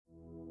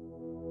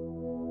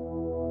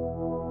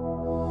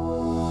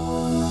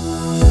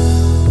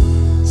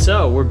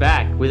we're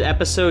back with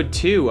episode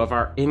 2 of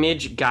our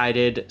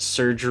image-guided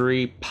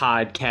surgery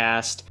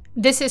podcast.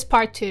 This is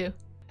part 2.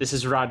 This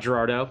is Rod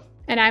Gerardo.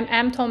 And I'm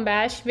Am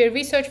Tombash. We're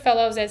research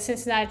fellows at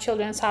Cincinnati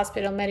Children's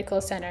Hospital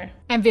Medical Center.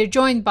 And we're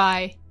joined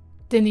by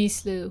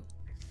Denise Liu.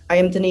 I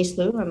am Denise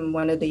Liu. I'm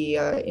one of the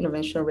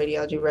interventional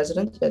radiology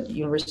residents at the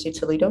University of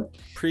Toledo.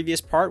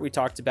 Previous part, we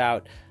talked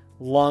about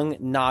lung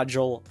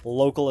nodule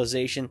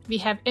localization. We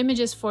have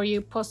images for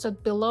you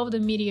posted below the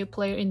media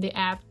player in the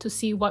app to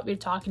see what we're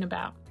talking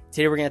about.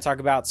 Today we're going to talk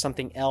about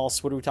something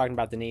else. What are we talking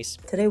about, Denise?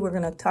 Today we're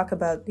going to talk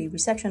about the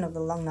resection of the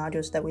lung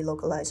nodules that we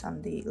localized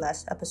on the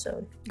last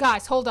episode.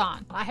 Guys, hold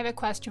on. I have a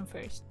question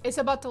first. It's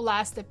about the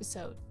last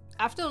episode.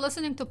 After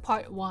listening to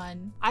part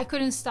 1, I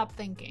couldn't stop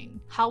thinking,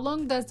 how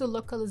long does the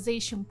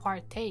localization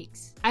part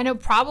takes? I know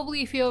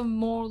probably if you have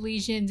more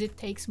lesions, it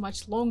takes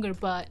much longer,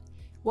 but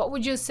what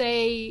would you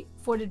say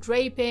for the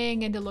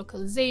draping and the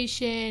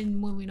localization,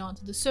 moving on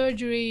to the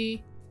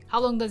surgery? How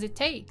long does it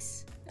take?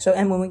 So,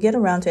 and when we get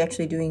around to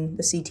actually doing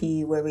the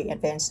CT where we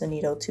advance the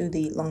needle to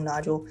the lung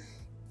nodule,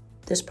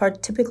 this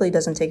part typically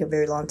doesn't take a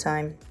very long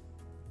time.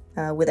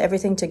 With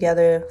everything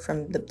together,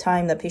 from the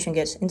time the patient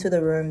gets into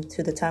the room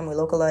to the time we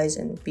localize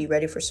and be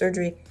ready for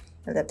surgery,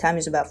 that time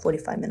is about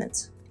 45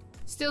 minutes.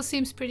 Still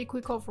seems pretty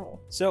quick overall.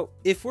 So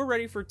if we're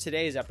ready for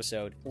today's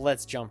episode,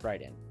 let's jump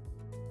right in.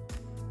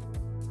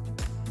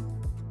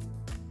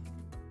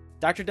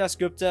 Dr.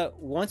 Dasgupta,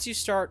 once you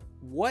start,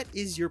 what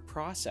is your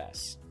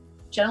process?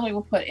 Generally,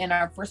 we'll put in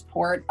our first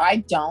port.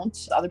 I don't.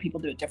 Other people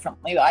do it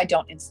differently. I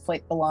don't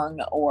inflate the lung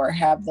or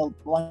have the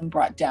lung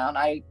brought down.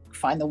 I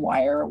find the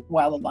wire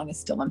while the lung is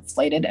still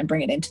inflated and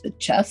bring it into the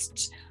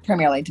chest,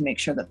 primarily to make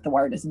sure that the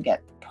wire doesn't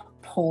get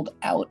pulled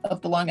out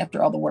of the lung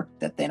after all the work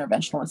that the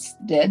interventionalists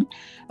did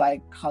by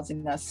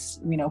causing us,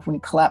 if we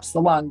collapse the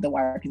lung, the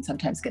wire can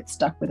sometimes get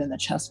stuck within the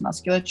chest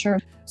musculature.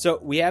 So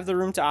we have the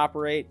room to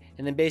operate,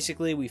 and then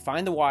basically we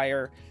find the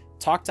wire,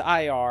 talk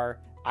to IR.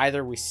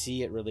 Either we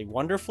see it really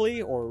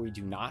wonderfully or we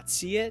do not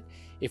see it.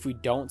 If we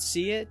don't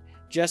see it,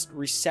 just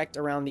resect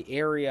around the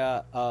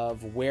area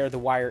of where the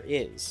wire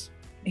is.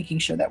 Making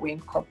sure that we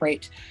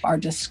incorporate our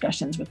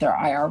discussions with our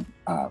IR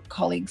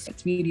colleagues, if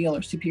it's medial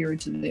or superior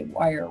to the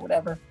wire or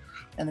whatever,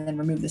 and then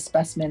remove the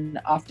specimen.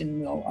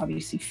 Often we'll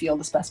obviously feel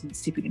the specimen,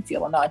 see if we can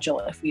feel a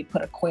nodule. If we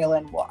put a coil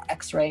in, we'll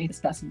x-ray the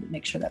specimen to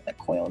make sure that the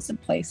coil is in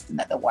place and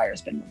that the wire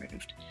has been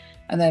removed.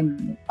 And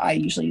then I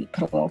usually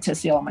put a little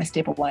tissue on my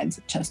staple lines,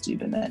 the chest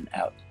tube, and then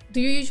out.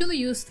 Do you usually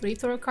use 3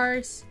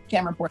 thoracars?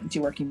 Camera port and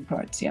 2 working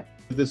ports, yeah.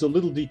 There's a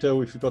little detail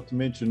we forgot to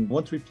mention.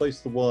 Once we place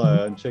the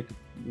wire and check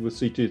with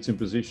CT it's in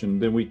position,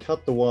 then we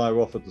cut the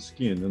wire off at the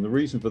skin. And the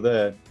reason for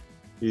that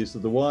is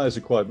that the wires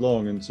are quite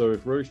long. And so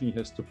if Roshni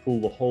has to pull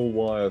the whole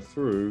wire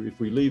through, if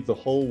we leave the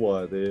whole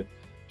wire there,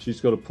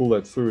 she's got to pull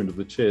that through into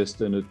the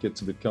chest and it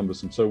gets a bit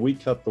cumbersome. So we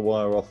cut the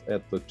wire off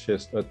at the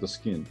chest, at the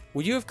skin.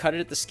 Would you have cut it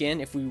at the skin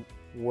if we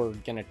were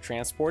going to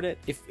transport it,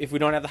 if we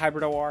don't have the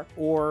hybrid OR?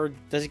 Or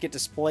does it get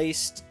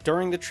displaced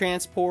during the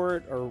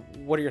transport? Or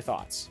what are your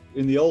thoughts?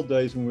 In the old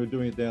days when we were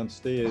doing it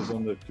downstairs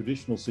on the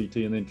traditional CT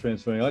and then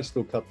transferring, I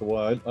still cut the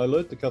wire. I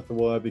learned to cut the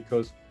wire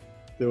because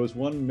there was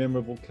one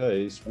memorable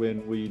case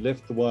when we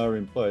left the wire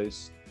in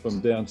place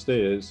from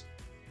downstairs.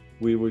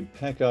 We would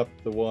pack up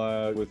the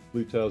wire with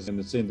blue towels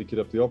and send the kid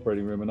up to the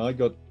operating room, and I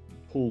got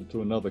pulled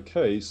to another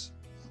case.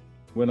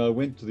 When I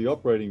went to the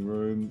operating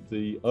room,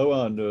 the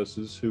OR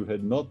nurses who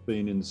had not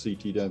been in the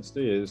CT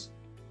downstairs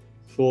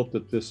thought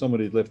that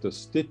somebody had left a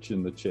stitch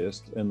in the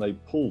chest and they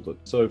pulled it.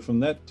 So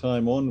from that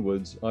time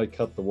onwards, I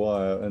cut the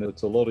wire, and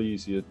it's a lot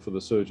easier for the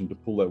surgeon to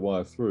pull that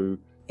wire through.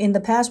 In the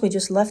past, we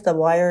just left the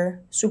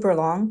wire super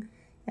long,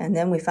 and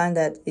then we find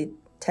that it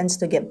tends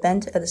to get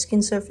bent at the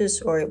skin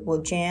surface, or it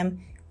will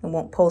jam and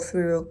won't pull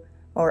through.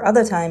 Or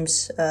other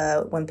times,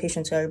 when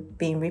patients are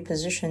being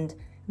repositioned,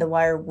 the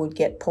wire would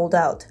get pulled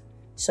out.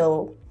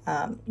 So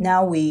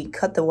now we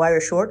cut the wire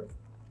short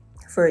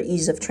for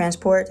ease of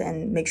transport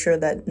and make sure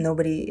that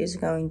nobody is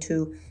going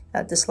to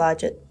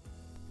dislodge it.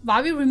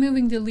 While we're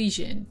removing the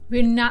lesion,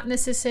 we're not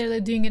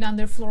necessarily doing it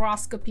under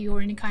fluoroscopy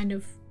or any kind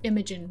of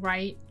imaging,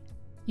 right?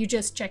 You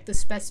just check the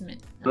specimen.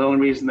 The only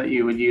reason that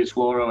you would use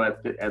fluoro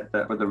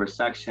for the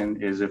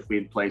resection is if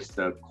we'd placed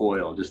the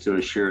coil, just to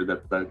assure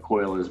that the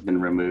coil has been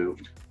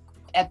removed.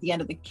 At the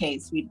end of the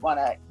case, we'd want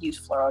to use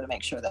fluoro to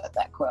make sure that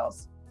that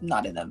coil's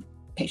not in the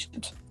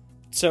patient.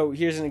 So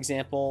here's an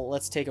example.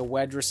 Let's take a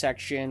wedge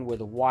resection with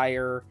a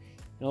wire.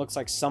 It looks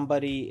like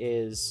somebody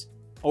is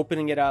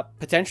opening it up,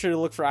 potentially to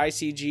look for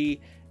ICG,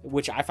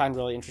 which I find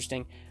really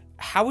interesting.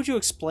 How would you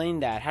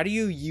explain that? How do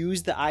you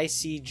use the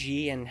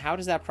ICG, and how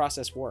does that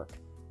process work?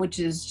 Which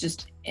is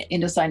just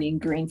indocyanine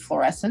green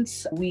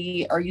fluorescence.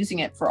 We are using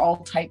it for all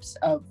types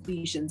of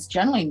lesions,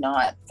 generally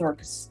not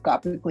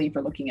thoracoscopically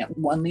for looking at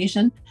one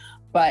lesion,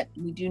 but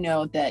we do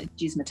know that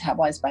G is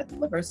metabolized by the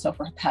liver. So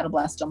for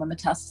hepatoblastoma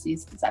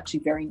metastases, it's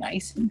actually very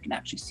nice, and you can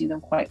actually see them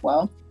quite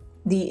well.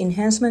 The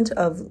enhancement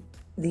of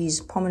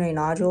these pulmonary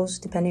nodules,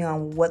 depending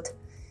on what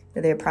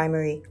their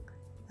primary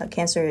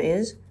cancer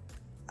is,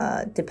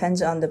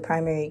 depends on the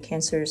primary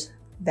cancer's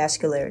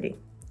vascularity.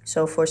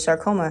 So for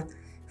sarcoma,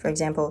 for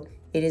example,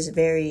 it is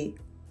very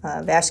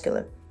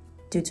vascular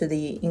due to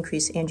the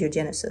increased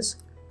angiogenesis.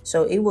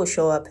 So it will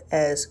show up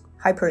as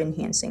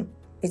hyperenhancing.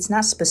 It's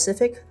not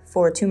specific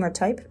for a tumor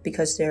type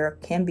because there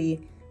can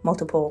be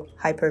multiple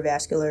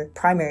hypervascular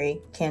primary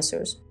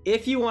cancers.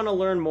 If you want to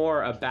learn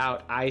more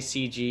about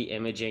ICG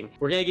imaging,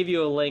 we're going to give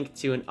you a link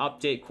to an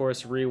update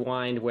course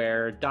rewind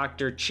where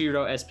Dr.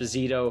 Ciro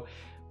Esposito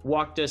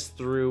walked us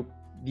through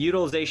the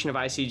utilization of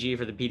ICG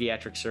for the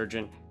pediatric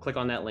surgeon. Click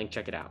on that link,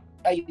 check it out.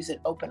 I use it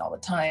open all the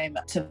time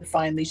to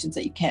find lesions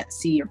that you can't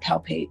see or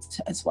palpate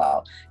as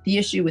well. The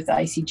issue with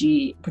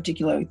ICG,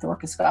 particularly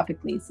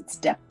thoracoscopically, is its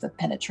depth of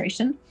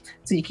penetration.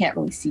 So you can't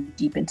really see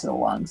deep into the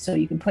lung. So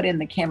you can put in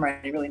the camera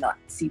and really not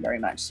see very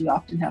much. So you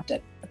often have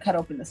to cut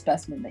open the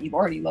specimen that you've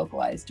already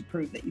localized to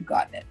prove that you've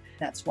gotten it.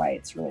 That's why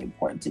it's really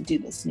important to do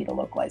this needle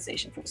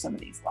localization for some of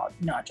these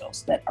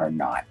nodules that are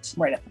not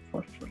right at the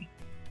periphery.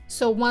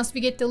 So once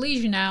we get the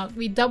lesion out,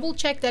 we double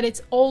check that it's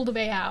all the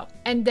way out.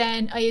 And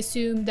then I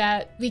assume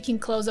that we can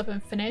close up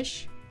and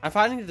finish. I'm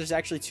finding that there's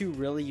actually two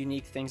really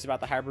unique things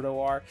about the hybrid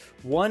OR.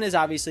 One is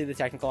obviously the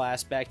technical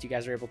aspect. You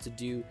guys are able to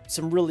do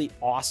some really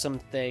awesome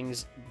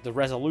things. The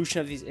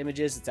resolution of these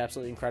images, it's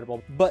absolutely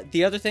incredible. But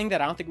the other thing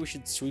that I don't think we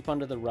should sweep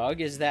under the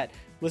rug is that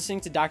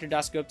listening to Dr.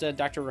 Dasgupta and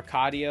Dr.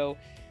 Ricadio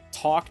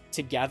talk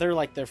together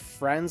like they're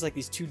friends, like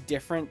these two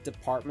different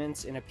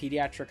departments in a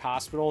pediatric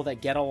hospital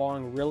that get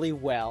along really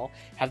well,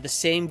 have the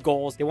same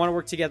goals. They want to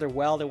work together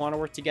well. They want to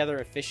work together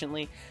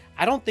efficiently.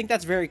 I don't think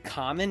that's very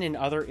common in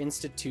other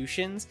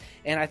institutions,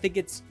 and I think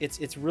it's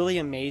really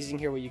amazing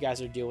here what you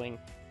guys are doing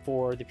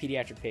for the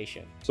pediatric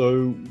patient.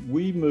 So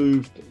we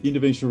moved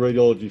interventional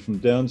radiology from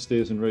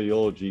downstairs in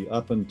radiology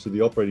up into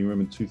the operating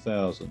room in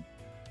 2000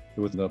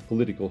 with the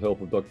political help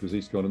of Dr.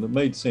 Ziskon, and it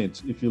made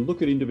sense. If you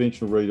look at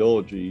interventional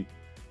radiology,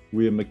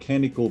 we are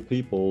mechanical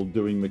people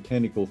doing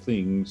mechanical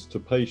things to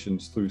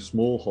patients through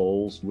small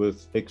holes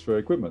with X-ray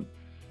equipment.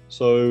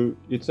 So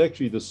it's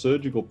actually the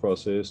surgical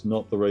process,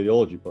 not the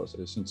radiology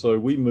process. And so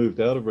we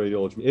moved out of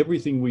radiology.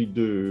 Everything we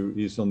do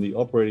is on the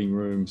operating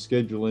room,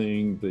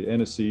 scheduling, the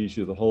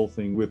anesthesia, the whole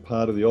thing. We're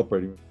part of the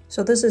operating room.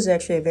 So this is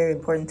actually a very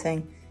important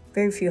thing.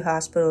 Very few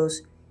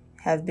hospitals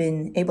have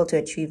been able to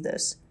achieve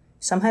this.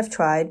 Some have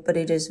tried, but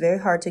it is very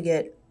hard to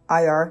get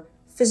IR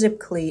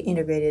physically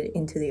integrated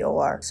into the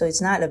OR. So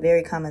it's not a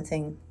very common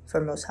thing for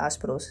most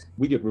hospitals.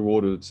 We get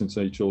rewarded at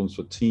Cincinnati Children's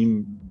for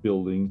team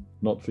building,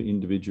 not for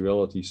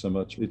individuality so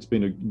much. It's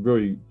been a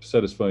very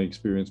satisfying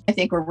experience. I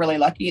think we're really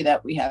lucky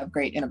that we have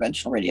great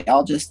interventional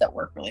radiologists that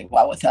work really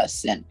well with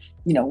us. And,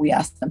 we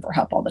ask them for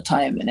help all the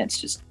time. And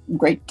it's just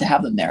great to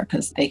have them there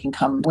because they can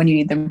come when you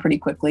need them pretty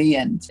quickly.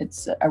 And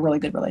it's a really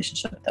good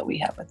relationship that we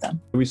have with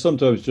them. We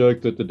sometimes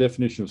joke that the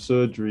definition of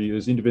surgery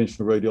is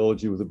interventional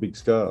radiology with a big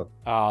scar.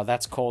 Oh,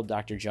 that's cold,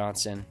 Dr.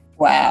 Johnson.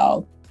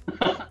 Wow.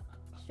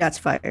 Shots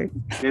fired.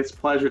 It's a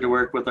pleasure to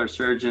work with our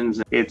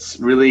surgeons.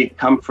 It's really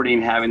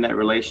comforting having that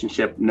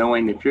relationship,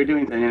 knowing if you're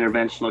doing an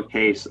interventional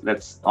case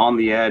that's on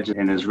the edge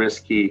and is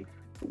risky,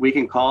 we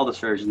can call the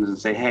surgeons and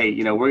say, hey,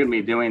 we're going to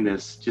be doing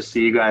this just so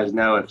you guys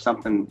know if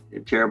something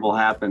terrible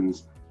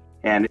happens.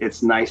 And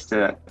it's nice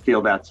to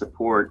feel that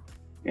support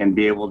and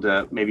be able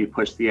to maybe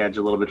push the edge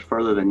a little bit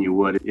further than you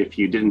would if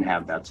you didn't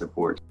have that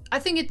support. I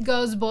think it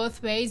goes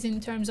both ways in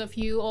terms of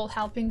you all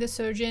helping the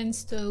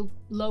surgeons to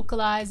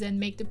localize and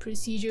make the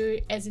procedure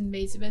as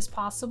invasive as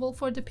possible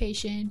for the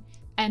patient,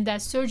 and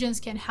that surgeons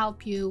can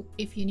help you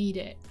if you need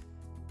it.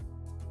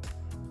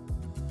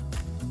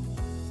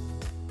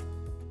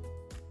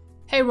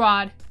 Hey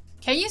Rod,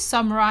 can you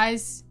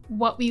summarize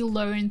what we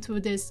learned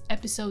through this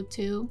episode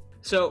 2?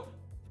 So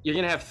you're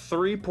going to have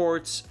 3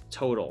 ports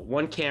total,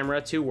 1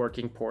 camera, 2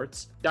 working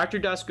ports.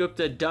 Dr.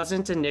 Dasgupta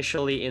doesn't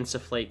initially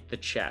insufflate the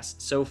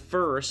chest. So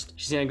first,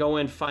 she's going to go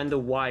in, find the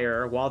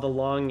wire while the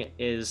lung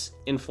is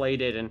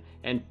inflated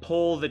and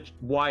pull the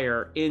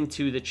wire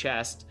into the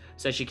chest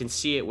so that she can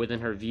see it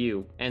within her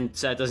view and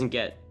so it doesn't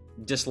get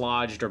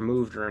dislodged or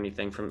moved or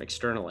anything from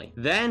externally.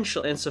 Then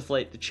she'll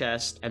insufflate the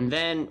chest and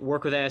then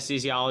work with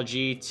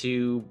anesthesiology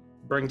to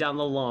bring down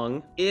the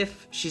lung.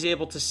 If she's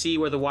able to see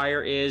where the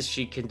wire is,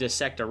 she can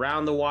dissect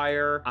around the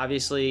wire,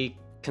 obviously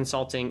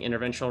consulting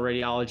interventional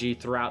radiology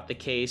throughout the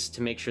case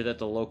to make sure that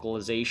the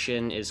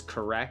localization is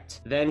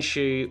correct. Then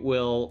she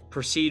will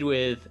proceed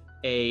with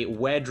a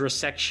wedge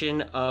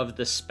resection of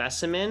the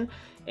specimen,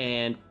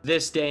 and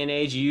this day and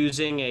age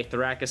using a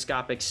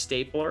thoracoscopic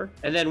stapler.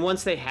 And then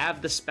once they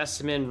have the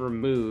specimen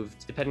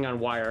removed, depending on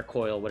wire,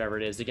 coil, whatever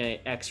it is, they're going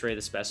to x-ray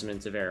the specimen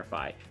to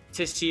verify.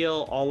 Tissue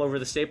all over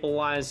the staple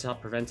lines to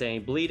help prevent any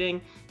bleeding,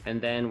 and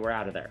then we're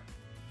out of there.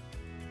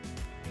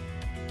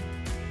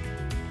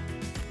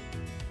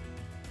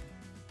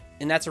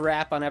 And that's a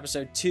wrap on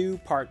episode 2,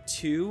 part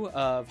 2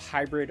 of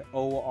Hybrid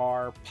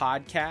OR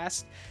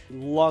podcast.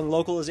 Lung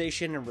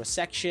localization and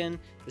resection,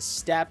 the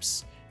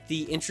steps,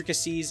 the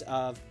intricacies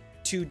of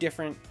 2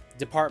 different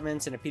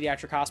departments in a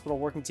pediatric hospital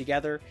working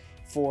together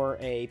for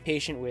a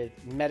patient with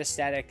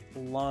metastatic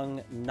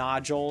lung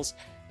nodules.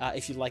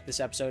 If you like this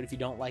episode, if you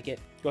don't like it,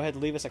 go ahead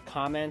and leave us a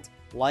comment,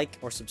 like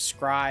or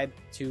subscribe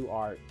to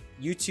our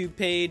YouTube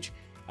page,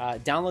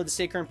 download the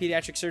Stay Current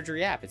Pediatric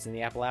Surgery app. It's in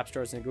the Apple App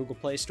Store, it's in the Google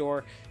Play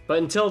Store. But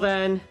until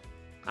then,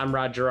 I'm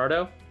Rod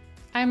Gerardo.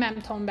 I'm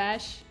Em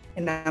Tombash.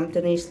 And I'm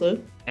Denise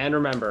Liu. And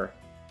remember,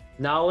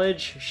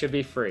 knowledge should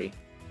be free.